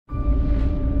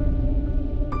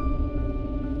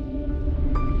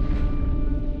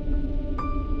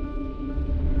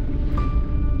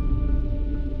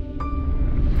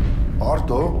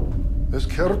Արտո, ես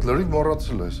քերդ լրիվ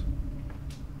մոռացել ես։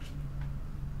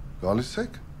 Գալիս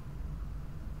եք։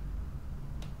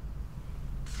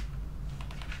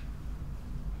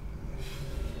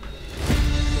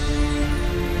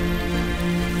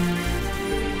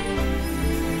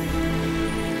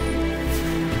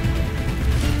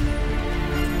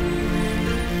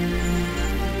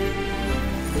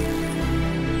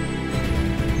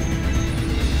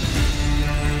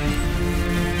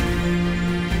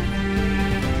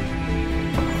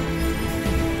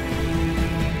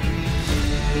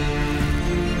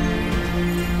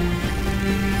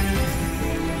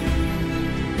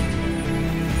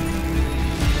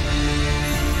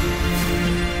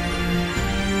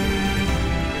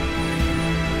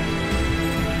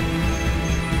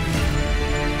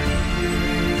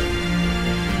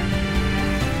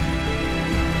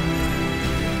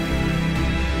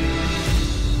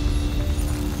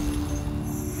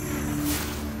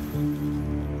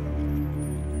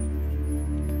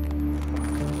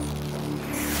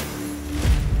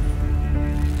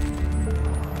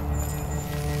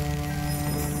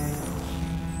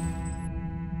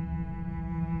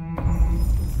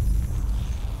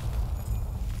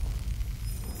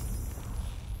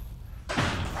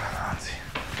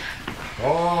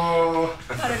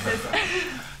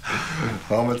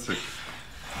 Համեցեք։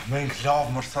 Մենք լավ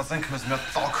մրցած ենք, մեզ մի հատ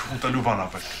տաք ուտելու բան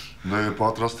ապել։ Դե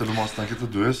պատրաստելու մասնակետը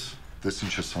դու ես, տես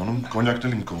ինչ ես անում, կոնյակն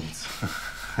էլ իմ կողմից։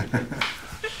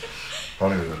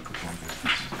 Բարի վերարկու։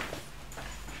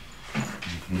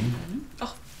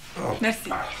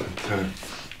 Մերսի։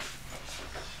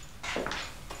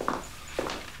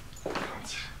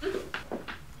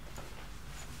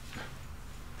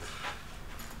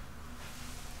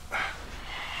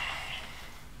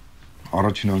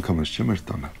 Առաջին անգամ ես չէ մեր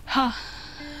տանը։ Հա,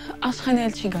 Աշխենը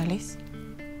էլ չի գալիս։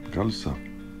 Գալիս է,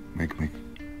 մեկ-մեկ։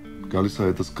 Գալիս է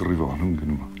հետս կռիվ անում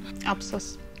գնում է։ Ափսոս,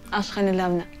 Աշխենը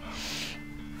լավն է։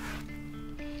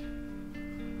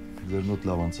 Ձեր մոտ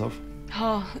լավ անցավ։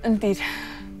 Հա, ընտիր։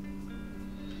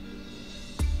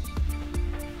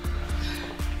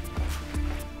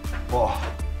 Վահ։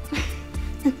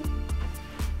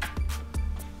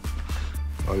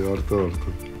 Այ Արտո։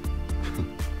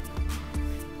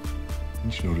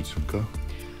 Ինչ նորություն կա։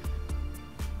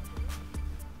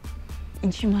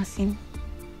 Ինչի մասին։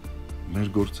 Մեր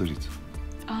գործերից։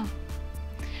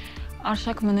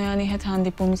 Արշակ Մնոյանի հետ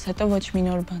հանդիպումից հետո ոչ մի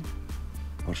նոր բան։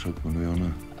 Արշակ Մնոյանը։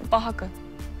 Պահակը,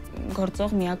 գործող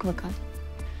միակ վկան։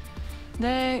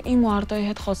 Դե իմ ու Արտոյի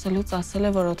հետ խոսելուց ասել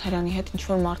է, որ Օթարյանի հետ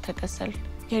ինչ-որ մարդ է տեսել,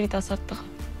 երիտասարդ տղա։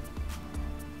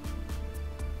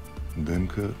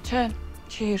 Դեմքը։ Չէ,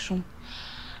 չի հիշում։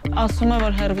 Ասում է,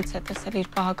 որ հեռվից է տեսել իր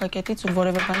պահակակետից ու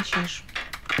որևէ բան չի հիշում։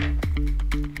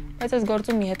 Բայց այս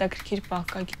գործում մի հետաքրքիր պահ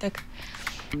կա, գիտեք,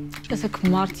 տեսեք,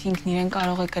 մարդ ինքն իրեն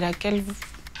կարող է կրակել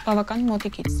բավական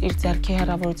մոտիկից իր ձեռքի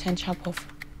հեռավորության չափով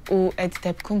ու այդ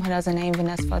դեպքում հրազենային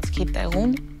վնասվածքի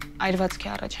տեղում այրվածք է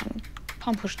առաջանում,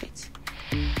 փամփուշտից։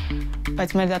 Բայց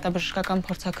մեր դատաբժշկական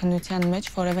փորձաքննության մեջ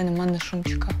որևէ նման նշում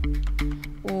չկա։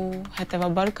 Ու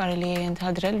հետևաբար կարելի է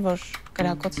ենթադրել, որ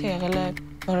կրակոցը եղել է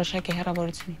որոշակի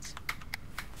հեռավորությունից։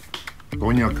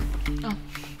 Կոնյակը։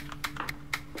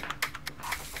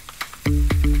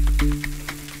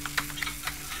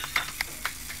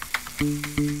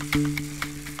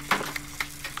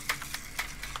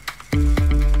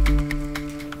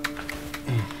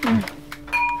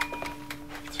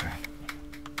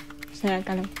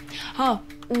 Շնորհակալ եմ։ Հա,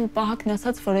 ու Պահակն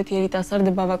ասաց, որ այդ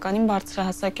երիտասարդը բավականին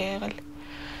բարձրահասակ է եղել։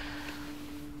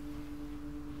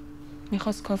 Մի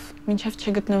խոսքով, մինչև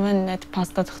չգտնվեն այդ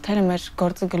փաստաթղթերը, մեր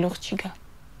գործը գլուխ չի գա։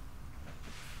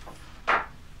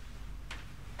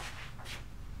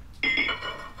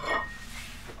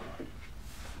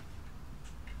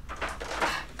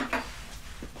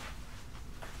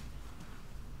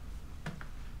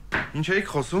 Ինչ էիք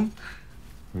խոսում։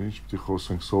 Ինչ պիտի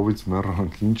խոսենք, սովից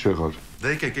մեռանք, ինչ եղար։ Դե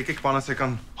եկեք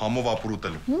բանասական համով ապուր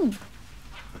ուտելու։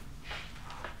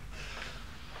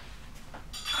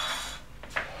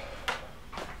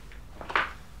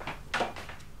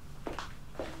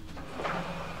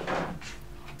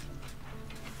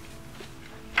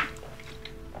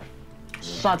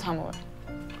 Շատ համով է։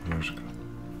 Հրաշք։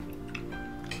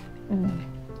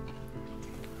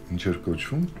 Ինչ էր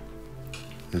կոչվում։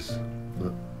 Ես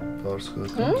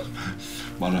պարսկական։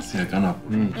 Բանասիական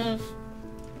ապուր։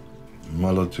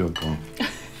 Մալատյական։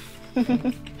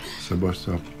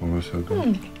 Սեբաստիան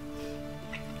Պովեսական։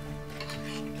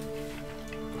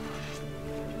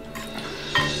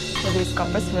 Դե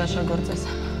իսկապես հրաշագործ ես։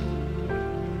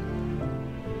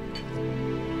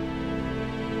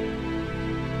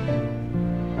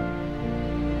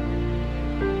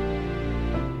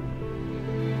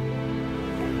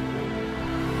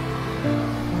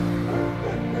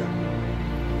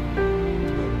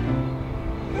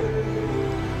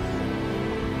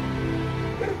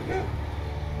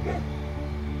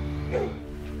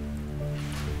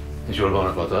 Ինչ-որ բան է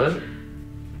պատահել։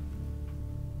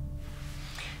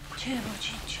 Չէ,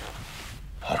 ոչինչ։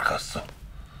 Փառք Աստծո։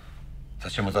 Դա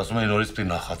չէ մտածում էի նորից պիտի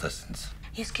նախատես ինձ։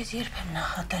 Ես քեզ երբ եմ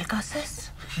նախատել, կասես։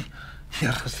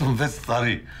 36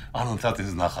 տարի անընդհատ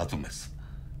ինձ նախատում ես։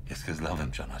 Ես քեզ լավ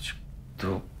եմ ճանաչում։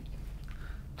 Դու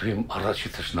իմ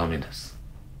առաջի թշնամին ես։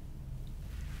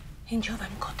 Ինչով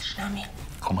եմ քո թշնամին։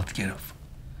 Քո մտքերով։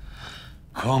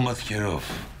 Քո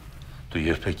մտքերով։ Դու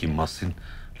երբեք իմ մասին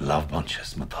լավ բան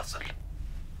չես մտածել։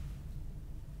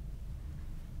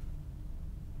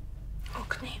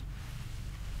 Օգնի։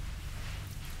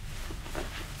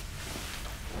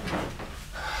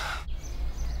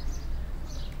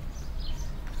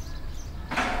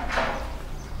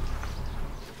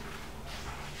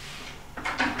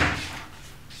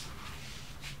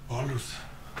 Բալուս։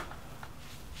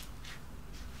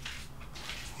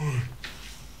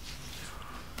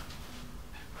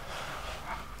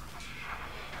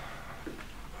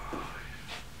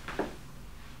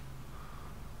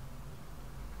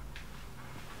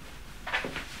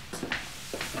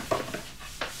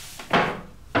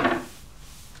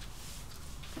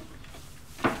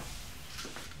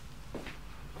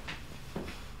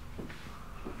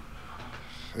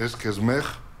 Ես քեզ մեղ,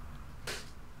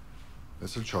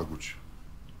 ես էլ չագուչ։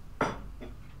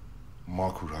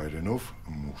 Մաքուր հայրենով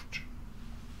մուրճ։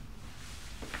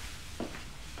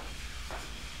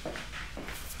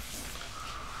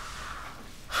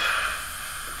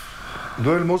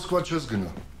 Դու էլ Մոսկվա չես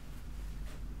գնա։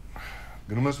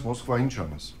 Գնում ես Մոսկվա ինչ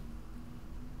անես։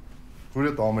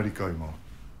 Քուրդ Ամերիկայում է։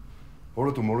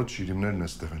 Որդ ու մորդ շիրիմներն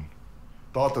էստեղ են։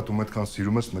 Տատդ ու այդքան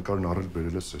սիրում ես նկարն առել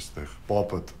բերել ես էստեղ։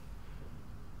 Պապդ։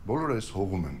 Բոլորը ես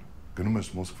հողում են, գնում ես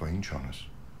Մոսկվա, ինչ անես։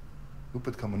 Դու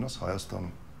պետք է մնաս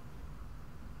Հայաստանում։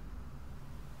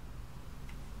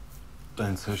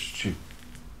 Տենց հեշտ չի։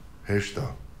 Հեշտ է։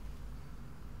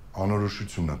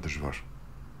 Անորոշությունն է դժվար։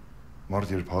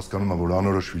 Մարդ երբ հասկանում է, որ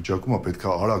անորոշ վիճակում է, պետք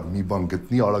է արագ մի բան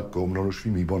գտնի, արագ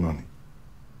կողմնորոշվի մի բան անի։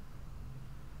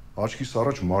 Աչքիս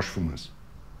առաջ մաշվում ես։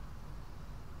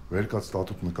 Վեր կաց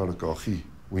ստատուտ նկարը կախի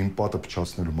ու իմ պատը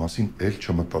փչացնելու մասին էլ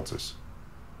չմտածես։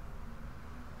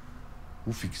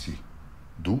 Ու ֆիքսի,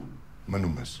 դու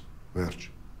մնում ես, վերջ։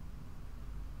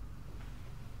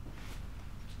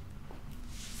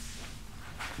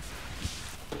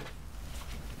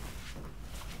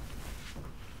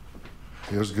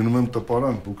 Ես գնում եմ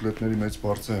տպարան, բուկլետների մեծ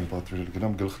բարձը եմ պատվիրել,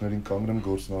 գնամ գլխներին կանգնեմ,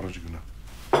 գործն առաջ գնա։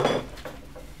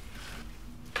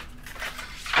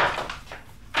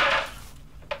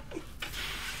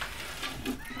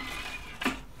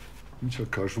 Ինչա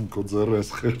կաշում քո ձեռը ես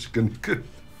խեղճ կնիկը։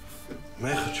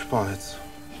 Մեղը չպահեց։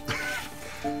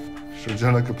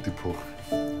 Շրջանակը պիտի փոխվի։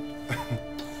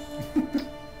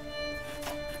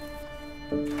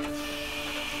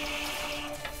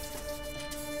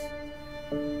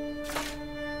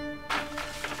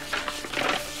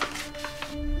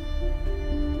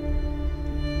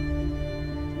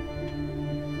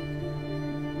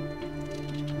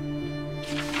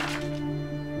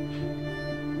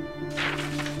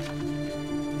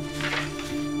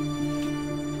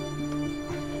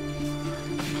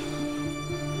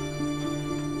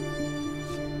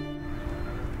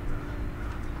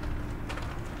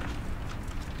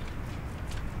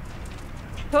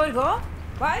 Տորգո,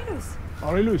 բայլուս։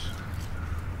 Արելույս։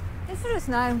 Ես ուր ես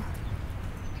նայում։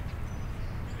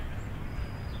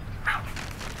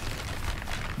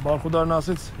 Բարխուդարն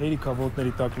ասեց, հերիքա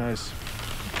ոտների տակ նայես։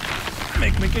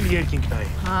 Մեկ էլ երկինք նայի։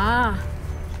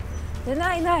 Դե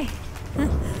նայ։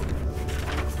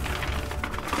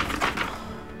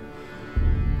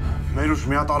 Մերուշ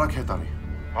մի հատ արագ հետ արի։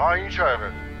 Հա, ինչ ա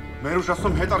եղել։ Մերուշ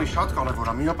ասում հետ արի, շատ կարևոր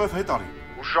է, միապև հետ արի։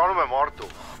 Ուշանում եմ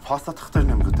արդու։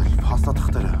 Փաստաթղթերն եմ գտել,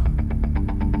 փաստաթղթերը։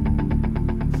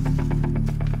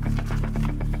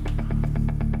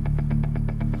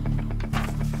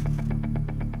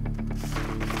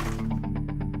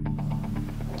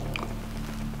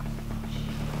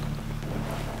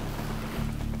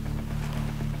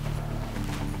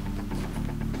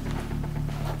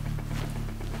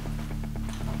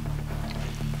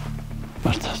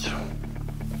 Մարդացրում։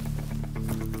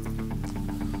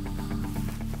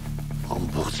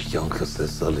 Ամբողջ կյանքս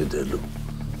էսա լինելու,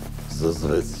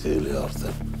 զզվեցի էլի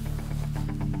արդեն։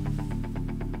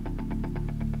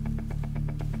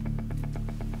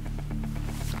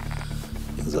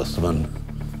 Ինձ ասում են,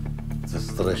 ձեզ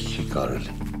ստրես չի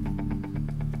կարելի։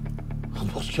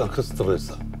 Ամբողջ կյանքը ստրես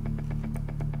է։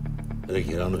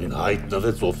 Երեք Երանուհին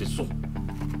հայտնվեց օֆիսում։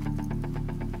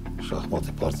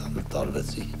 Շախմատի պարծանը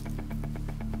տարվեցի։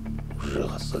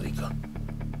 Ուժեղասարիկան։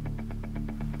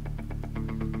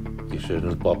 Գիշերն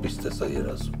էլ պապիս տեսա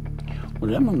երազում։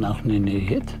 Ուրեմն նախնիների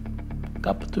հետ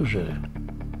Կապը դուժեր է։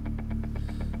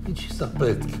 Ինչի սա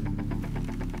պետք։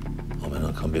 Ամեն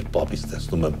անգամ երբ պապից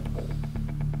տեսնում եմ,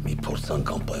 մի փորձանք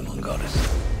անպայման գալիս։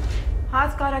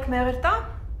 Հաց կարեք մեղր տա։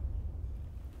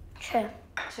 Չէ։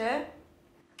 Չէ։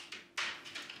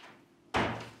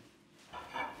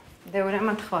 Դե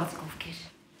ուրեմն թխվածքով կեր։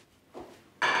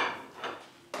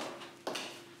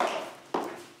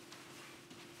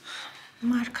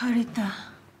 Մարգարիտա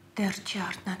դեռ չի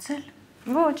արթնացել։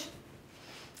 Ոչ։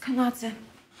 Քնած է։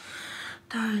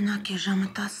 Դա օրինակ է ժամը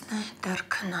 10 է, դեռ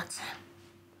քնած է։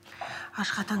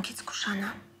 Աշխատանքից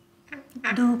կուշանա։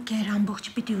 Դու կեր ամբողջ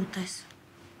պիտի ուտես։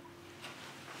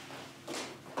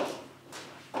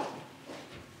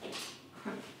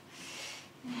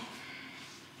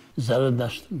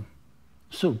 Զարադաշտում,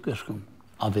 սուրբ կրկում,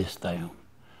 ավեստայում,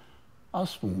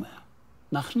 ասվում է,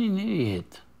 նախնիների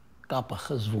հետ կապը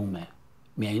խզվում է,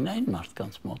 միայն այն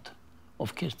մարդկանց մոտ,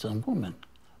 ովքեր ծնվում են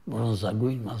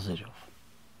բրոնզագույն մազերով։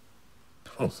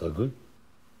 Բրոնզագույն?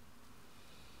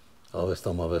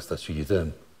 Ավեստա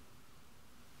չգիտեմ,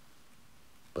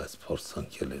 բայց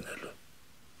փորձանք է լինելու։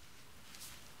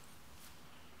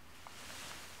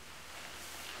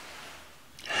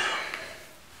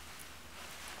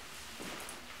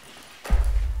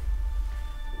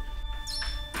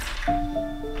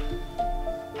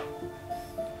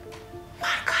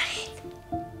 Մարգարիտ։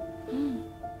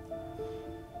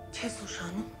 Չես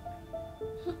ուշանում։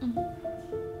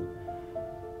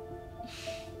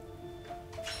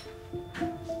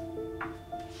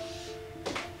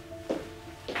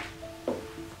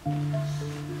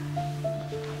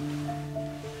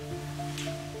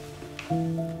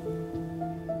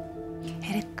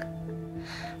 Երեք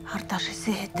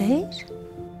Արտաշեսի հետ էիր։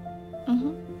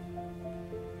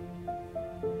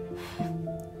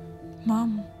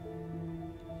 Մամ,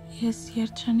 ես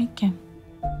երջանիկ եմ։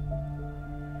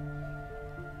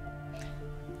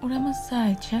 Ուրեմն սա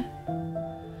է, չէ՞։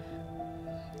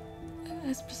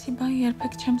 Այսպիսի բան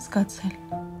երբեք չեմ զգացել։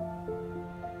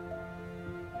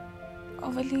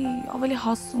 Ավելի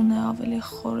հասուն է, ավելի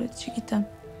խոր է, չգիտեմ։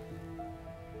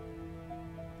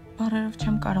 Բառերով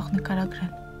չեմ կարող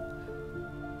նկարագրել։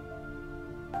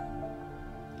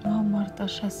 Մամ,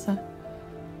 Արտաշեսը։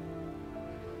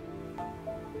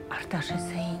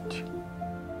 Արտաշեսը ինչ։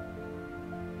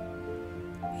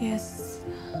 Ես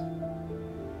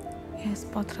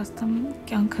պատրաստ եմ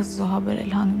կյանքս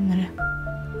զոհաբերել հանուն նրա։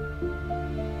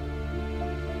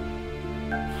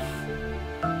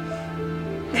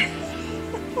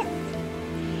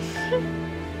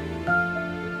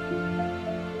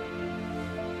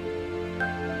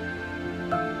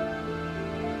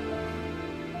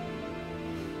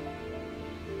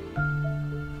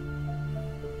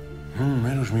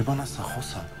 Մերուժ, մի բան ասա,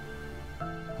 խոսա։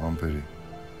 Ամպերի։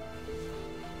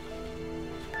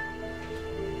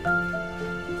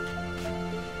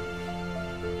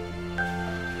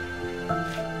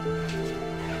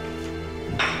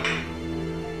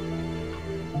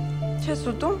 Չես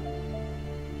ուտում։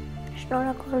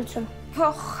 Շնորհակալություն։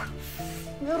 Փոխ։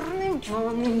 Մեռնեմ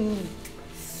ջանի։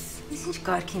 Ես ինչ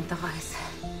կարքին տղա ես։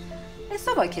 Ես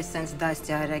ով է քեզ սենց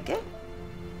դաստի արագել։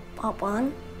 Պապան։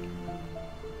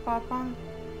 Պապան։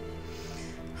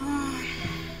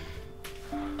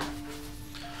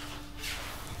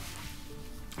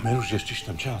 Մերուժ, ես ճիշտ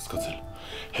եմ, չի հասկացել։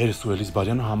 Հերս ու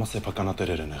Էլիզբարյանը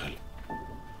համասեփականատերեր են եղել։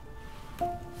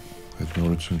 Այդ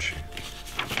նորություն չի։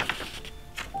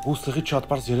 Ուստեղից շատ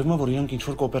պարզ երևում է, որ իրանք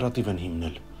ինչ-որ կոոպերատիվ են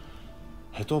հիմնել։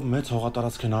 Հետո մեծ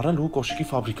հողատարածք են առել ու կոշիկի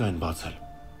ֆաբրիկա են բացել։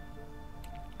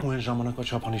 Ու այն ժամանակվա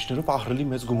չափանիշներով ահռելի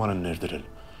մեծ գումար են ներդրել։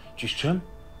 Ճիշտ չեմ։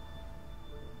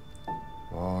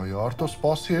 Այ, Արտո,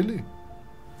 սպասի էլի։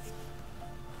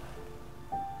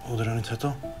 Ու դրանից հետո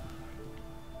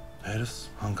հերս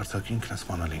հանկարծակի ինքն է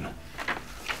սպանալինում։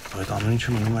 Ու այդ ամեն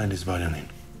ինչը մնում է Էլիզբարյանին։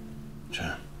 Չէ,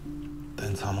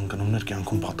 տենց համընկնումներ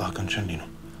կյանքում պատահական չեն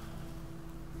լինում։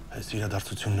 Այս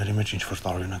իրադարձությունների մեջ ինչ-որ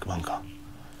տարօրինակ բան կա։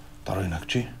 Տարօրինակ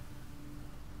չի։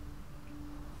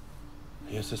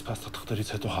 Ես այս փաստաթղթերից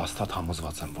հետո հաստատ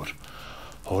համոզված եմ, որ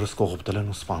հորս կողոպտել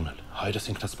են ու սպանել։ Հայրս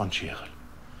ինքնասպան չի եղել։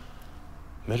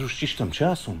 Մերուժ ճիշտ եմ, չի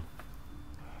ասում։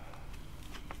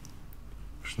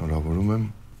 Շնորհավորում եմ,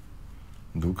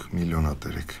 դուք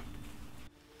միլիոնատեր եք։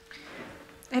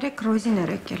 Երեք Ռոզին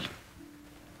էր եկել։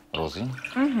 Ռոզին։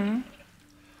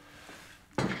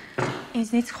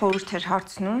 Ինձնից խորհուրդ էր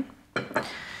հարցնում,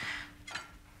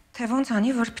 թե ոնց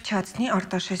անի, որ փչացնի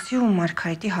Արտաշեսի ու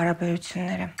Մարգարիտի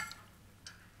հարաբերությունները։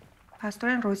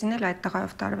 Փաստորեն Ռոզին էլ այդ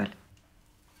տղայով տարվել։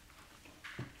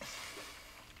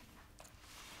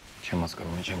 Չեմ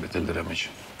հասկանում, ինչ եմ գտել դրա մեջ։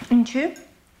 Ինչի՞։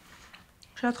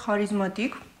 Շատ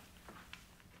խարիզմատիկ,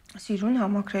 սիրուն,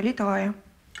 համակրելի տղա է։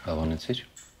 Հավանեցիր։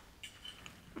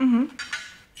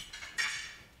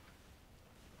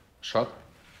 Շատ։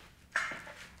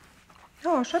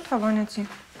 Հա, շատ հավանեցի։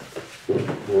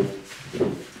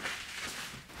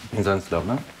 Ինձանից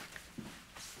լավն է։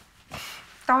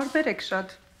 Տարբեր եք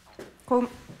շատ։ Քո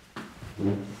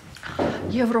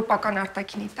եվրոպական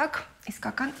արտաքինի տակ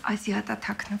իսկական ազիատա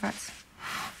թաքնված։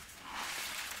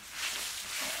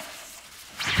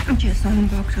 Ինչ ես անում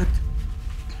Բագրատ։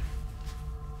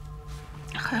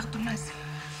 Խեղդում ես։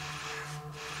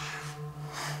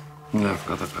 Լավ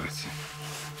կատակարեցի։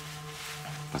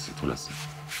 Ասի թույլ ասի։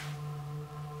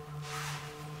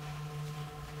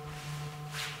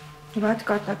 Վատ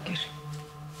կատակեր։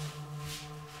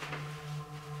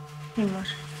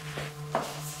 Հիմար։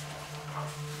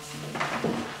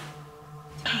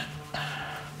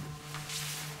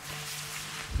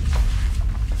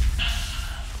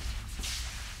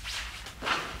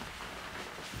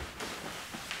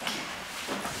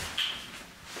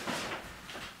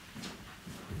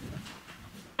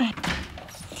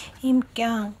 Իմ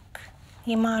կյանք,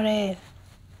 իմ արև,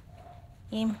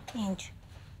 իմ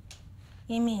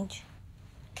ինչ,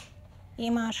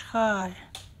 իմ աշխարհ,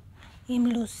 իմ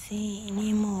լուսին,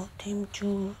 իմ օդ, իմ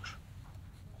ջուր։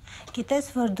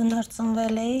 Գիտես, որ դու նոր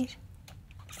ծնվել էիր,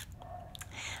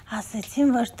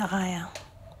 ասեցին, որ տղա է,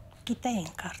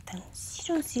 գիտեինք արդեն,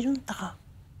 սիրուն տղա։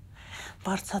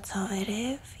 Բարձացա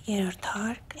վերև, երրորդ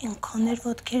հարկ, ինքան էր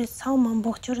ոտքերս ցաում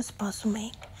ամբողջ օրը սպասում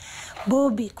էինք։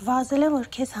 Բոբիկ, վազել եմ, որ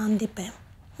քեզ հանդիպեմ։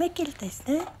 Մեկ էլ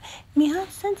տեսնեմ, մի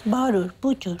հատ սենց բարուր,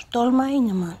 բուջուր, տոլմայի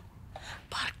նման։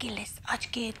 Պարկել ես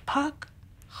աչքի հետ փակ,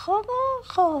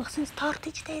 խող, սենց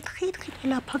թարթիչն հետ խիտ,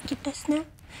 հելա փակի տեսնեմ։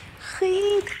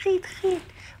 Խիտ,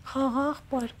 խաղաղ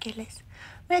պարկել ես։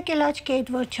 Մեկ էլ աչքի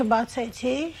հետ որ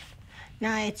չբացեցիր,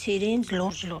 նայեցիր ինձ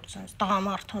լուրջ, սենց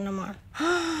տղամարդու նման։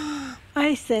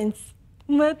 Այ սենց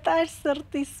մտար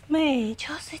սրտիս մեջ,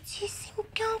 ասեցիս իմ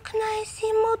կյանքն այս,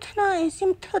 իմ մոթն այս,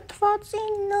 իմ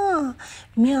թթվածին նա։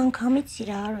 Մի անգամից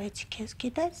սիրահարվեցի քեզ,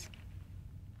 գիտես։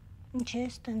 Ինչ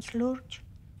ես, տենց լուրջ,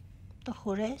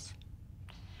 տխուր ես։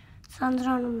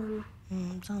 Ձանձրանում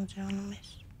եմ։ Ձանձրանում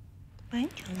ես։ Բա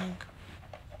ինչ անենք։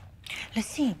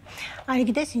 Լսի,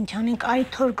 արի գիտես ինչ անենք, արի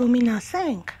թորգոմին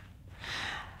ասենք,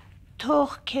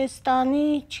 թող քեզ տանի,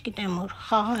 չգիտեմ որ,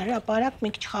 խաղա հրապարակ մի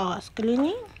քիչ խաղաս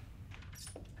կլինի։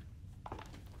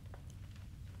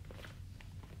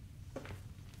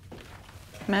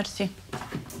 Մերսի։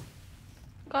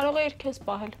 Կարող էիր քեզ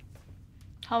պահել։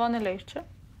 Հավանել էիր, չէ՞։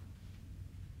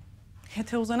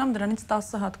 Եթե ուզենամ դրանից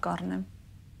 10 հատ կառնեմ։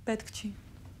 Պետք չի։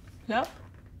 Լավ,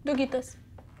 դու գիտես։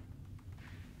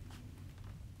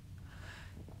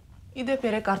 Իդեպ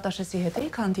երեք Արտաշեսի հետ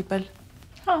էիք հանդիպել։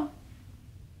 Հա։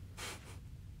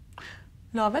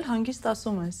 Լավ էլ հանգիստ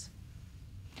ասում ես։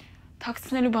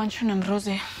 Թաքցնելու բան չունեմ,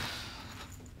 Ռոզի։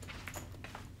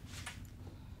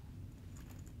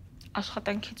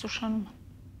 Աշխատանքից ուշանում եմ։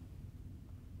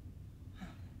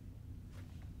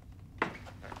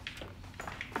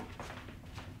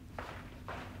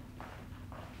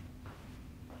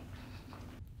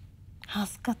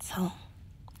 Հասկացա։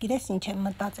 Գիտես ինչ եմ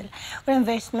մտածել։ Ուրեմն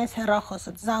վերցնում ես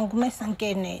հեռախոսդ, զանգում ես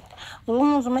ընկերներիդ,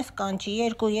 ում ուզում ես կանչի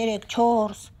 2, 3,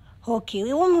 4 հոգի,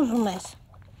 ում ուզում ես։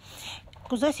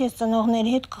 Կուզես ես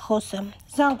ծնողների հետ կխոսեմ։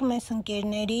 Զանգում ես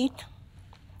ընկերներիդ,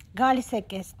 գալիս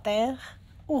եք այստեղ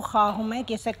ու խաղում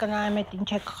եք, ես եք նայում եք ինչ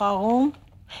եք խաղում։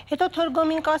 Հետո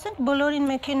թորգոմին կասենք բոլորին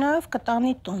մեքենայով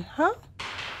կտանի տուն, հա։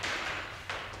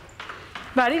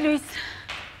 Բարի լույս։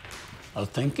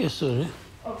 Արդեն կեսօր է։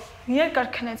 Երկար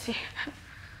քնեցի։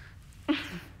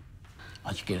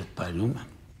 Աչքերդ փայլում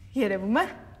են։ Երևում է։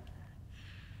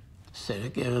 Սերը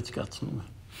գեղեցկացնում է։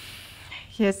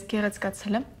 Ես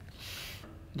գեղեցկացել եմ։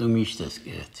 Դու միշտ ես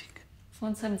գեղեցիկ։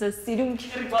 Ոնց եմ ձեզ սիրում,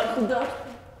 քեր բարխուդար։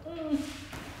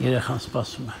 Երեխան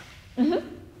սպասում է։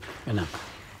 Գնանք։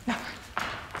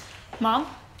 Մամ։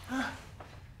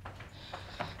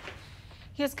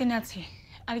 Ես գնացի,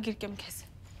 արի գրկեմ քեզ։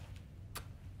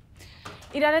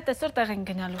 Իրար հետ այսօր տեղ են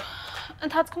գնալու։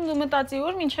 Ընթացքում դու մտածի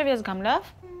ուր, մինչև ես գամ, լավ։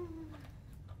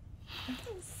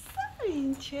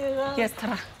 Ինչ եղավ։ Ես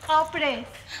թրա։ Ապրես։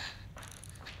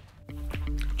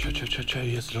 Չէ,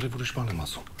 ես լրիվ ուրիշ բան եմ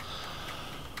ասում։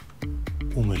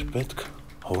 Ում էլ պետք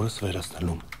հորս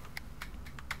վերացնելուն։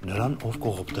 Նրան, ով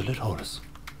կողոպտել էր հորս։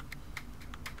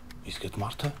 Իսկ այդ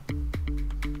մարդը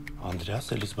Անդրեաս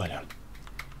Էլիզբարյան։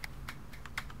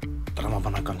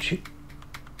 Տրամաբանական չի։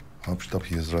 Հապշտապ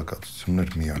եզրակացություններ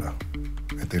մի արա։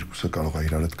 Այդ երկուսը կարող է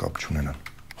իրար հետ կապ չունենան։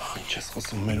 Ինչ ես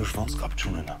խոսում, մեր ուժ ոնց կապ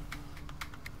չունենա։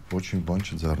 Ոչ մի բան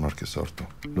չձեռնարկես Արտո։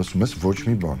 Լսում ես, ոչ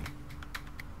մի բան։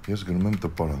 Ես գնում եմ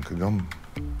տպարան, կգամ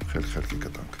խելքի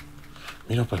կտանք։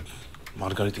 Մի րոպե,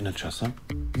 Մարգարիտին էլ չասեմ։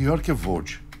 Իհարկե ոչ։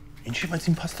 Ինչի՞ բայց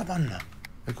իմ փաստաբանն է։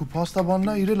 Եկու փաստաբանն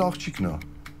է, իր էլ աղջիկն է։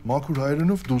 Մաքուր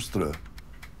հայերենով դուստրը։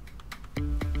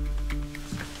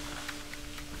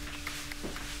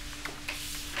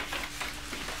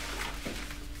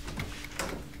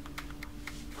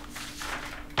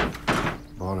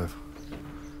 Բարև։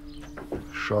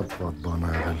 Շատ վատ բան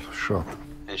ա եղել, շատ։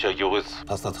 Ինչա գյուղից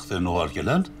փաստաթղթերն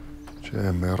ուղարկել են։ Չէ,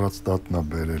 մեռած տատն ա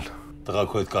բերել։ Տղա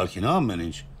քո այդ կարգին ա ամեն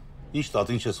ինչ։ Ինչ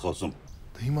տատին չես խոսում։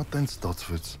 Դե հիմա տենց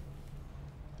ստացվեց։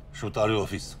 Շուտ արի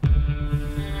օֆիս։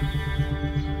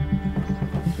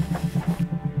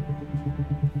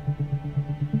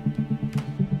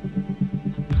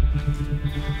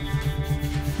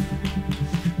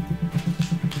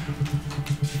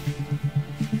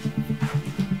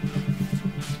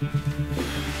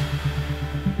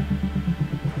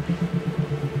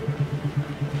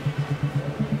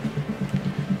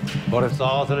 Բարև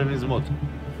Սաղաթել եմ ինձ մոտ։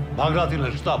 Բագրատին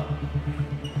է, շտապ։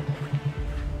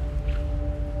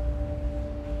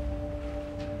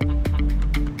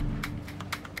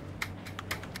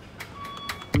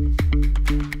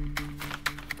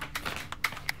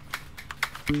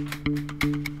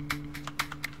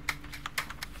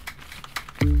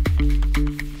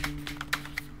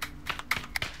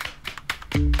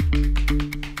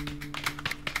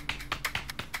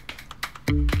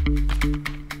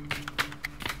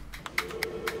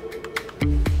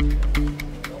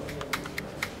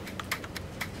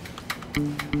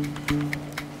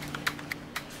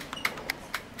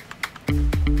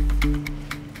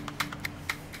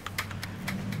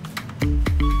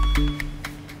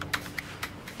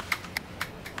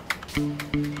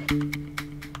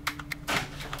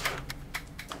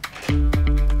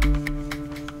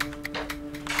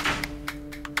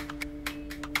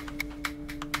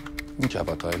 Ինչ ա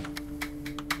պատահել։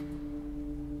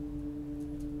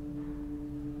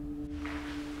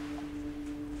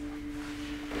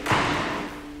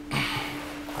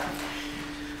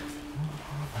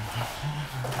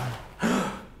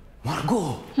 Մարգո։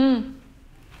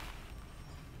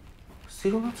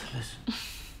 Սիրունացել ես։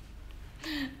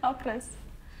 Ապրես։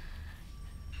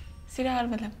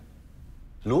 Սիրահարվել եմ։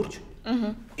 Լուրջ։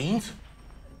 Ինձ։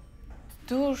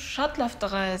 Դու շատ լավ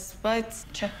տղա ես, բայց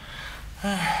չէ։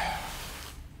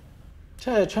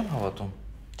 Չէ, չեմ հավատում։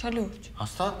 Չէ լուրջ։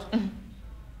 Հաստատ։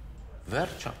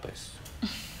 Վերջապես։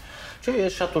 Չէ,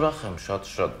 ես շատ ուրախ եմ,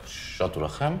 շատ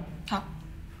ուրախ եմ։ Հա։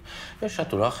 Ես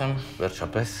շատ ուրախ եմ,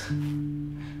 վերջապես։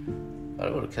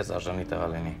 Կարևորը քեզ արժանի տեղա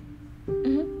լինի։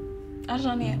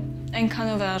 Արժանի է։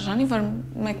 Այնքանով է արժանի, որ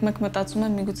մեկ-մեկ մտածում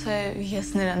եմ, միգուցե ես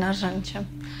նրան արժանի չեմ։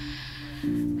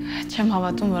 Չեմ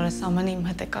հավատում, որ այս ամենը իմ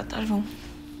հետ է կատարվում։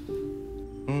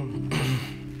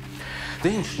 Դե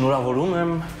ինչ, շնորհավորում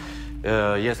եմ,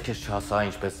 ես քեզ չհասա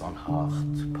ինչպես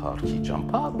անհաղթ, փառքի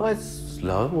ճամփա, բայց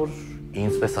լավ է, որ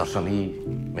ինձպես արժանի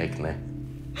մեկն է։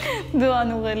 Դու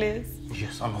անուղելի ես։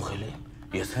 Ես անուղելի եմ։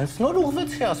 Ես հենց նոր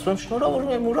ուղղվեցի, ասում եմ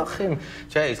շնորհավորում եմ, ուրախ եմ։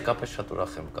 Չէ, իսկապես շատ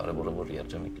ուրախ եմ, կարևորը որ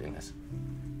երջանիկ լինես։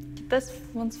 Գիտես,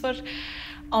 ոնց որ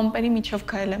ամպերի միջով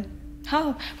քայլեմ։ Հա,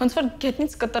 ոնց որ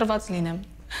գետնից կտրված լինեմ։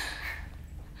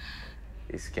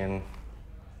 Իսկ այն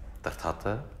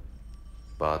տրթատը,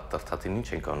 բա տրթատին ինչ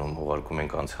ենք անում, ուղարկում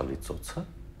ենք անցյալի ծոցը։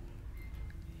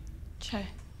 Չէ։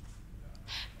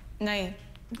 Նայ,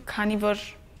 քանի որ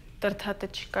տրթատը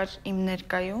չկար իմ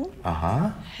ներկայում, ահա,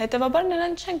 հետևաբար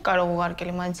նրան չեն կարող ուղարկել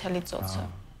իմ անցյալի ծոցը։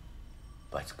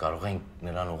 Բայց կարող ենք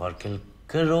նրան ուղարկել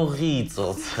գրողի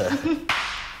ծոցը։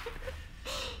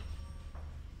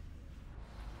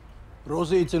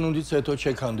 Ռոզեի ծնունդից հետո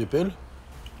չեք հանդիպել։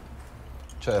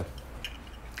 Չէ։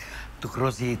 Դուք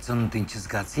Ռոզեի ծնունդին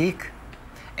չզգացիք։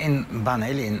 Այն բան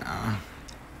էլին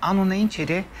անունը ինչ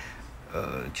էր,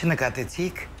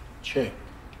 չնկատեցիք։ Չէ։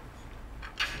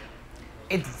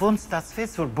 Այդ ոնց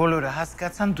ստացվեց, որ բոլորը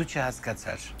հասկացան, դու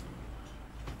չհասկացար։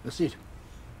 Լսիր,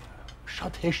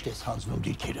 շատ հեշտ ես հանձնում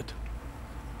դիրքերդ։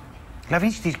 Լավ,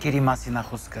 ինչ դիրքերի մասին է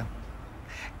խոսքը։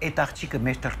 Այդ աղջիկը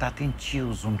մեր տրտատին չի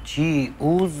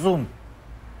ուզում։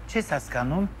 Չես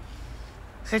հասկանում։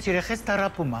 Խեչ երեխես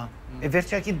տարապում է։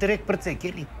 Վերջակի դրեք բրծեք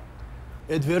էլի։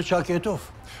 Այդ վերջակետով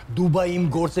Դուբայի իմ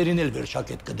գործերին էլ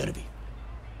վերջակետ կդրվի։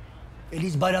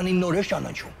 Էլիս Բայրանին նոր է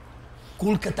ճանաչում։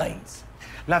 Կուլ կտա ինձ։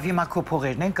 Լավ, հիմա քո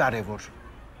փողերն են կարևոր,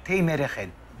 թե իմ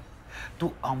երեխեն։ Դու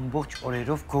ամբողջ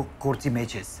օրերով քո գործի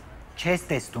մեջ ես։ Չես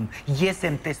տեսնում, ես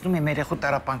եմ տեսնում իմ երեխու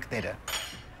տառապանքները։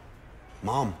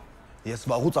 Մամ, ես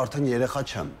վաղուց արդեն երեխա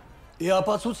չեմ։ Ի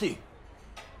ապացուցի։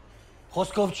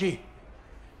 Խոսքով չի։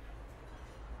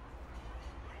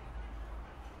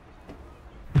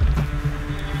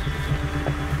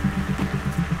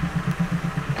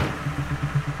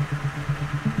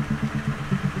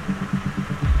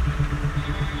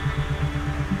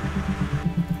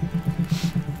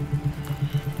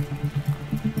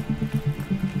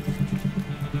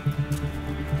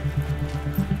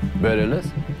 Բերել ես։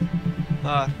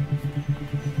 Հա։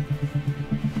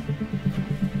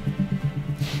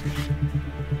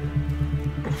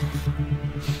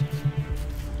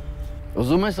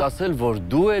 Ուզում ես ասել, որ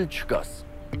դու էլ չկաս,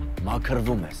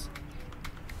 մաքրվում ես։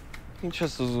 Ինչ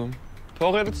ես ուզում։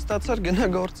 Փողերից ստացար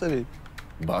գնա գործերի։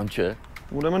 Բան չէ։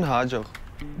 Ուրեմն հաջող։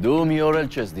 Դու մի օր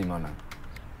էլ չես դիմանա։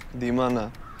 Դիմանա։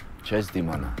 Չես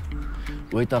դիմանա։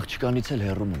 Ու այդ աղջկանից էլ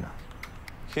հեռու մնա։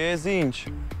 Քեզ ինչ։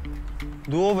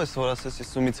 Դու ով ես, որ ասես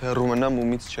ուսումից հեռու մնամ,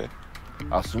 ումից չէ։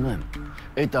 Ասում եմ,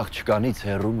 այդ աղջկանից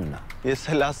հեռու մնա։ Ես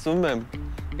էլ ասում եմ,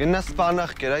 գնա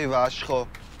սպանախ կերա եւ աշխո։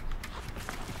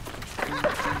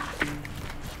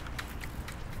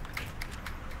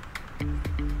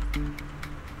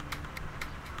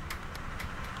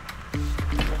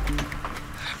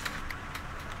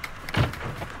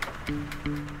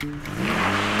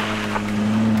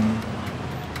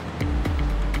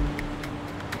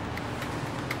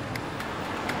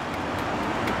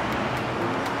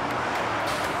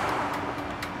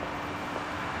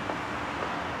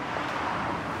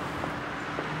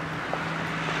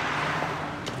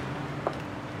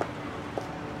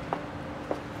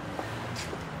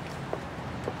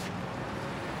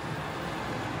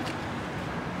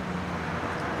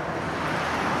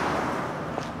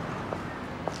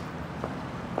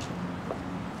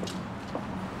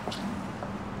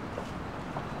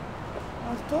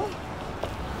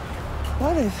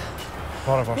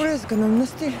 Ուր ես գնում,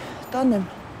 նստիր, տանեմ։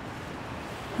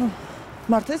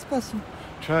 Մարդ ես սպասում։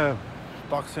 Չէ,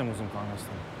 տաքսի եմ ուզում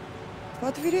կանգնեցնել։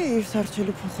 Պատվիրի է իր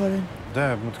սարչելու փոխարեն։ Դե,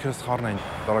 մտքերս խառն էին,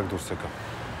 տարակ դուրս եկա։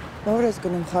 Բա ուր ես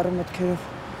գնում խառը մտքերով։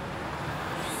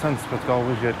 Սենց պետք է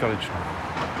ուղիղ երկար իջնեմ։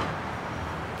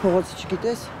 Փողոցը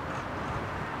չգիտես։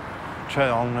 Չէ,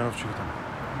 անուններով չգիտեմ։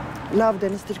 Լավ,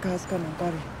 դե նստիր կհասկանամ,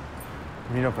 բարի։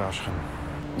 Մի րոպե Աշխեն։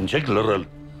 Ինչ եք լռել,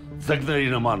 ձկների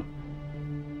նման։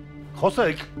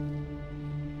 Խոսեք։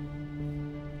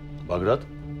 Բագրատ։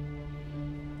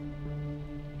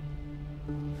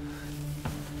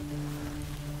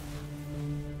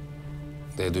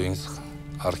 Դե դու ինձ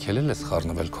արգելել ես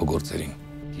խառնվել քո գործերին։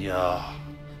 Յա,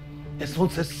 ես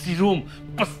ոնց ես սիրում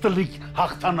պստլիկ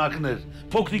հաղթանակներ,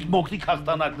 փոքրիկ-մոքրիկ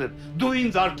հաղթանակներ, դու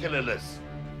ինձ արգելել ես,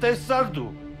 տեսար դու։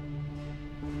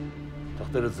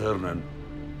 Թղթերը ձեռն են,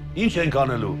 ինչ ենք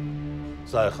անելու,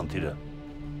 սա է խնդիրը։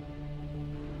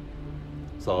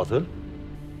 Սաղաթել։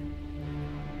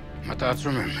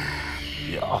 Մտածում եմ։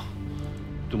 Յա,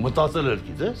 դու մտածել էր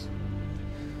գիտես։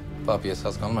 Պապ, ես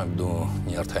հասկանում եմ, դու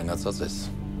նյարդայնացած ես,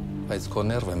 բայց քո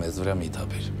ներվը մեզ վրա մի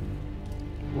թափիր։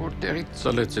 Որտեղից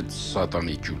ծլեց այդ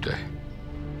սատանի ջուտը։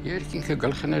 Երկինքը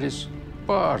գլխներիս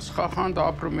պարզ, խախանդ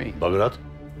ապրում էին։ Բագրատ։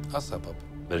 Ասա, պապ։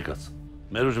 Վերկաց,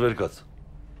 մեր ուժ վերկաց։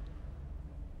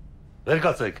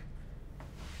 Վերկացեք։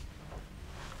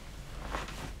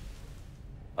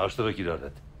 Աշտվեք իրար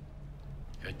հետ։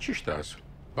 Ճիշտ է ասում։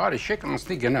 Բարի շեք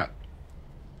անցնի գնա։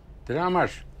 Դրա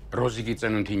համար Ռոզիկի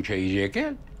ծնունդին չէիր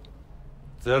եկել։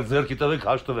 Ձեռքի տվեք,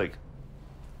 հաշտվեք։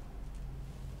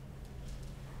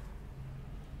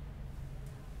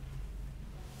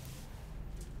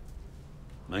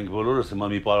 Մենք բոլորս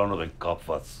հիմա մի պարանով ենք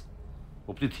կապված։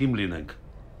 Ուպտի թիմ լինենք։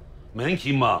 Մենք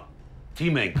հիմա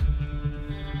թիմ ենք։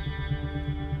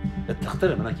 Այդ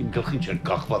թղթերը մենակ իմ գլխին չեն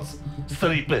կախված,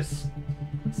 սրի պես։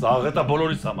 Սա աղետ է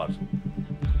բոլորիս համար։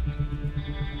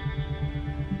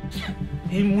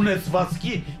 Իմ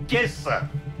ունեցվածքի կեսը։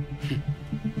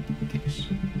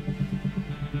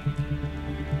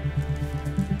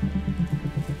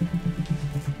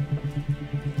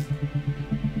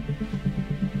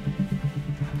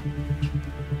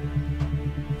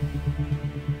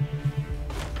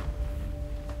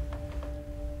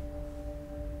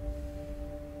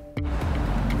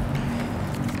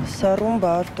 Սարում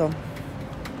Բարտո։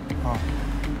 Հա։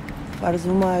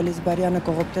 Պարզվում է Էլիզբարյանը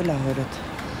կողոպտել է հորդ։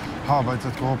 Հա, բայց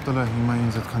այդ կողոպտելը հիմա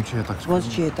ինձ այդքան չի հետաքրքրում։ Ոնց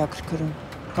չի հետաքրքրում։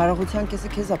 Կարողության կեսը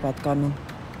քեզ է պատկանում։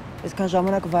 Այսքան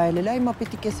ժամանակ վայելել է, հիմա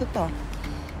պիտի կեսը տա։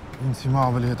 Ինձ հիմա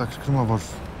ավելի հետաքրքրում է, որ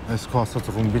այս քո ասած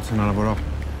ռումբից հնարավոր է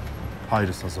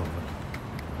հայրս ազատվել։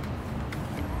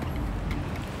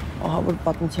 Ահա որ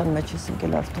պատմության մեջ ես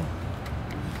ընկել Արտո։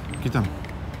 Գիտեմ,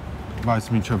 բայց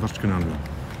մինչև վերջ գնալու եմ։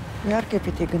 Իհարկե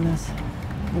պիտի գնաս։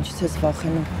 Ինչից ես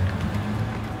վախենում։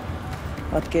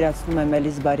 Պատկերացնում եմ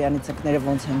Էլիզբարյանի ծնկները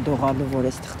ոնց են դողալու, որ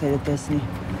այս թղթերը տեսնի։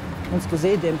 Ոնց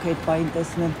կուզեի դեմքը այդ պահին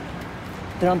տեսնել։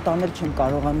 Դրան տանել չեմ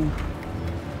կարողանում։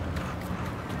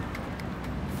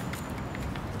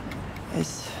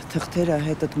 Այս թղթերը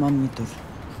հետդ ման մի տուր։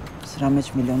 Սրա մեջ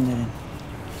միլիոններ են։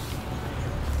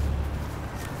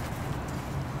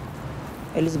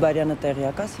 Էլիզբարյանը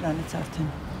տեղյակ է սրանից արդեն։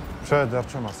 Չէ,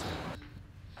 դեռ չեմ ասել։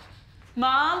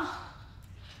 Մամ,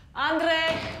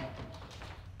 Անդրեյ,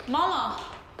 Մամա,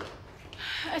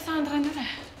 այս Անդրեներ է։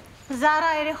 Զարա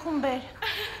երեխուն բեր։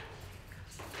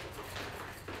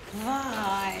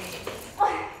 Վայ։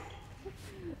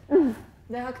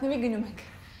 Դե հակնվի գնում ենք։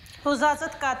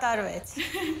 Ուզածդ կատարվեց։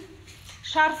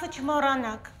 Շարֆը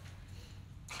չմոռանաք։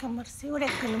 Կմրսի ուր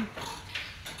եք գնում։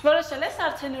 Որոշել ես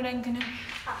արդեն ուր ենք գնում։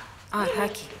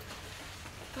 Արհակի։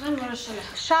 Տղեն որոշել է։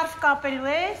 Շարֆ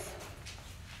կապելու ես։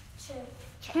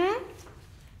 Չէ։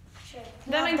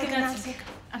 Դե մենք գնացինք։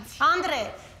 Անդրե,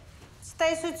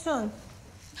 ստեսություն։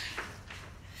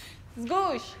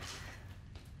 Զգույշ։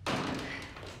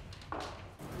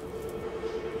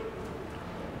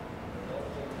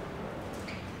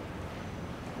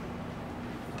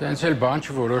 Տենց էլ բան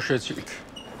չորոշեցիք։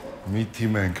 Մի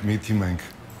թիմ ենք։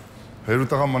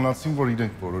 Հերու տղա մնացին, որ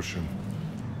իրենք որոշեն։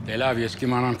 Դե լավ, ես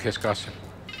կիմանամ քեզ կասեմ։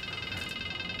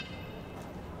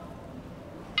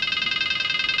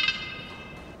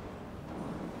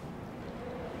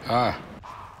 Հա։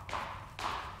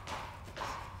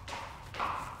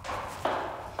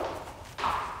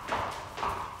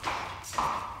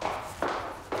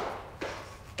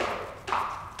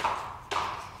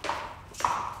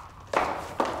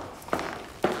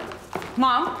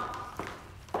 Մամ։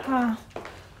 Հա։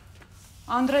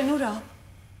 Անդրեն ուր է։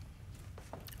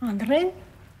 Անդրեն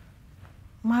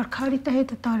Մարգարիտը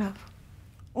հետը տարավ։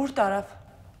 Ուր տարավ։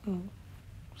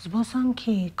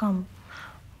 Զբոսանքի կամ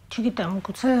չգիտեմ,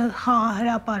 գուցե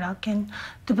խաղահրապարակ են,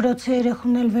 դպրոցի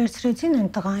երեխուն էլ վերցրեցին են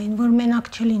տղային, որ մենակ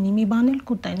չլինի, մի բան էլ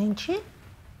կուտեն, ինչի։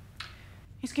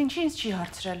 Իսկ ինչի ինձ չի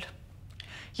հարցրել։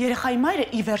 Երեխայի մայրը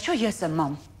ի վերջո ես եմ,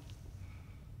 մամ։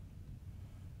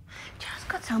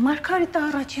 Չհասկացա, Մարգարիտը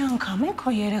առաջի անգամ է քո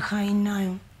երեխային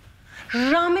նայում։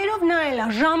 Ժամերով նայել է,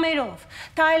 ժամերով։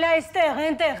 Դա էլ է այստեղ,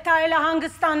 այնտեղ, դա էլ է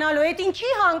հանգստանալու, այդ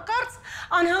ինչի հանկարծ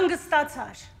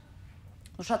անհանգստացար։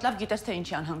 Ու շատ լավ գիտես, թե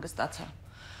ինչի անհանգստացա։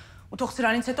 Ու թող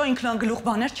սրանից հետո ինքն անգլուխ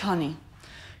բաներ չանի։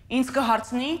 Ինձ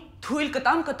կհարցնի, թույլ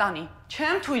կտամ կտանի,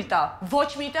 չեմ թույլ տա, ոչ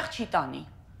միտեղ չի տանի։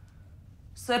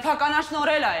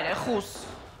 Սեփականաշնորհել է երեխուս։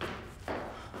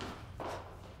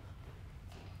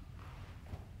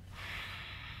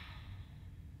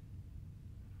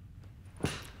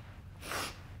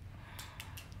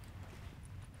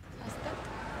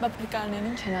 Բա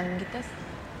փրկարներին չեն անում, գիտես։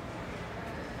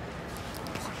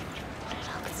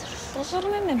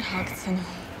 Տոշորներն են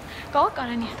հագցնում։ Կաղա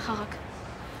Կարենի հետ խաղաք։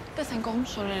 Տես են կողմ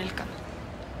շորերել կան։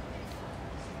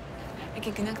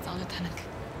 Եկի գնանք ծանոթանանք։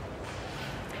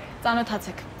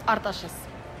 Ծանոթացեք, Արտաշես։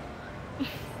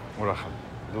 Ուրախ եմ։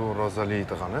 Դու Ռոզալիի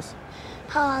տղան ես։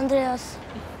 Հա, Անդրեաս։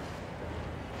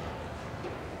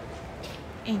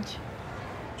 Ինչ։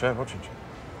 Չէ, ոչինչ։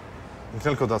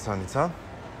 Ինքն էլ քո դասարանից, հա։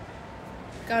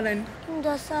 Կարեն։ Իմ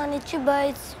դասարանից չի,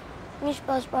 բայց միշտ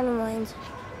պաշտպանում է ինձ։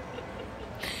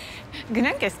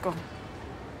 Գնանք էս կողմ։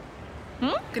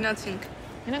 Գնացինք։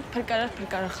 Գնանք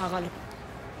փրկարար խաղալու։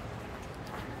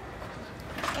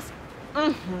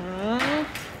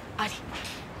 Արի։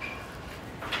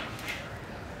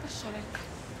 Շորերք։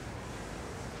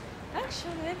 Ակ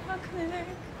շորեր հակներեք։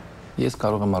 Ես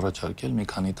կարող եմ առաջարկել մի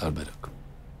քանի տարբերակ։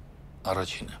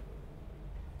 Առաջինը։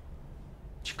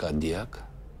 Չկա դիակ,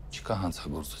 չկա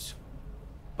հանցագործություն։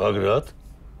 Բագրատ։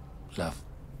 Լավ։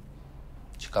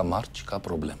 Չկա մարդ, չկա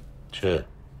պրոբլեմ։ Չէ։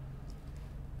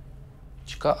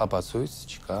 Չկա ապացույց,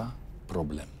 չկա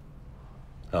պրոբլեմ։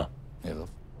 Հա։ Եղավ։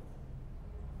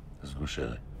 Զգուշ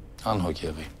եղի։ Անհոգ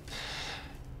եղի։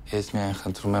 Ես միայն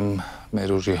խնդրում եմ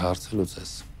մեր ուժի հարցը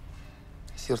լուծես։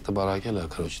 Սիրտը բարակել է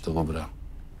քրոջ տղու վրա։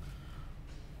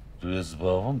 Դու ես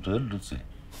զբաղվում, դու էլ լուծի։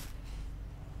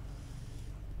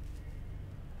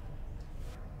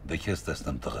 Դե քեզ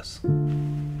տեսնեմ տղես։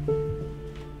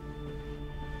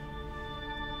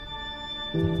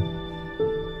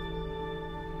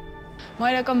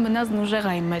 Մայրական մնազն ուժեղ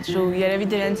է իմ մեջ ու երևի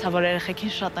դրանից է, որ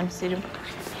երեխեքին շատ եմ սիրում։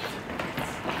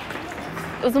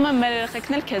 Ուզում եմ մեր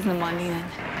երեխեքն էլ քեզ նման լինեն։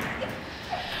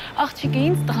 Աղջիկը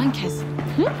ինձ, տղան քեզ։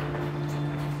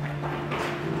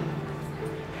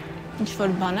 Ինչ-որ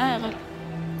բան է եղել։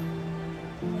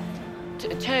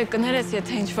 Չէ, կներես,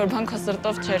 եթե ինչ-որ բան քո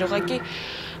սրտով չէր, ուղղակի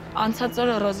անցած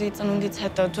օրը Ռոզիի ծնունդից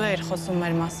հետո դու էիր խոսում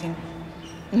մեր մասին,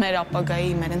 մեր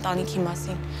ապագայի, մեր ընտանիքի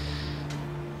մասին։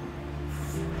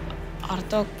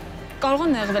 Արտո, կարող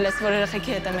են նեղվել ես, որ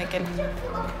երեխեքի հետ եմ եկել։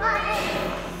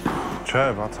 Չէ,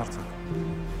 բացարձակ։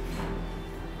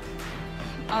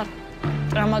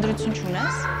 Տրամադրություն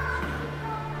չունես։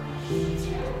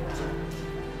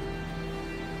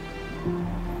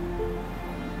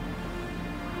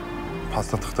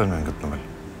 Փաստաթղթերն են գտնվել։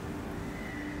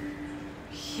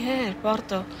 Երբ,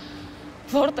 Արտո,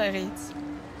 որտեղից։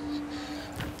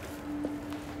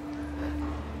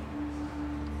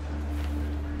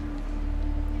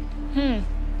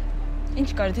 Ինչ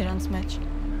կար դրանց մեջ։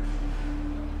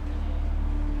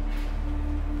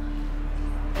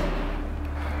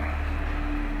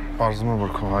 Պարզվում է,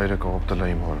 որ քո հայրը կողոպտել է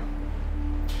իմ հորը։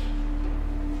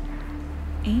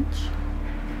 Ինչ։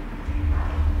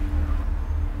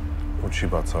 Ու չի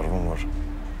բացառվում, որ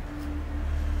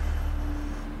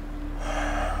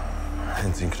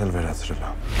հենց ինքն էլ վերացրել է։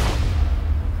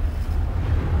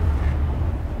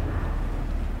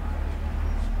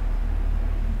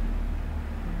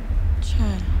 Չէ։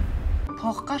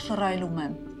 Փող կա շռայլում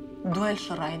եմ, դու էլ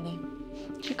շռայլի։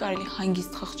 Չի կարելի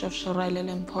հանգիստ խղճով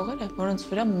շռայլել են փողերը, որոնց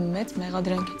վրա մեծ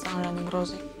մեղադրանք է ծանրանում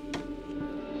Ռոզի։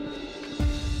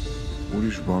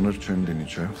 Ուրիշ բաներ չեն լինի,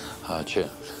 չէ։ Հա, չէ։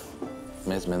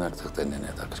 Մեզ մենակ թղթերն են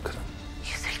հետաքրքրում։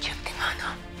 Ես էլ չեմ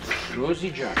դիմանա։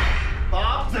 Ռոզի ջան։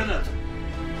 Պապ ձենդ։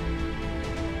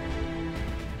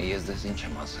 Ես դες ինչ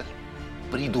եմ ասել։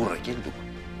 Պրիդուրակ եք դուք։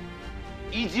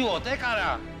 Իդիոտ եք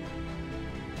արա։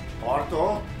 Արտո։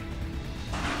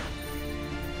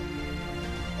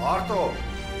 Արտո։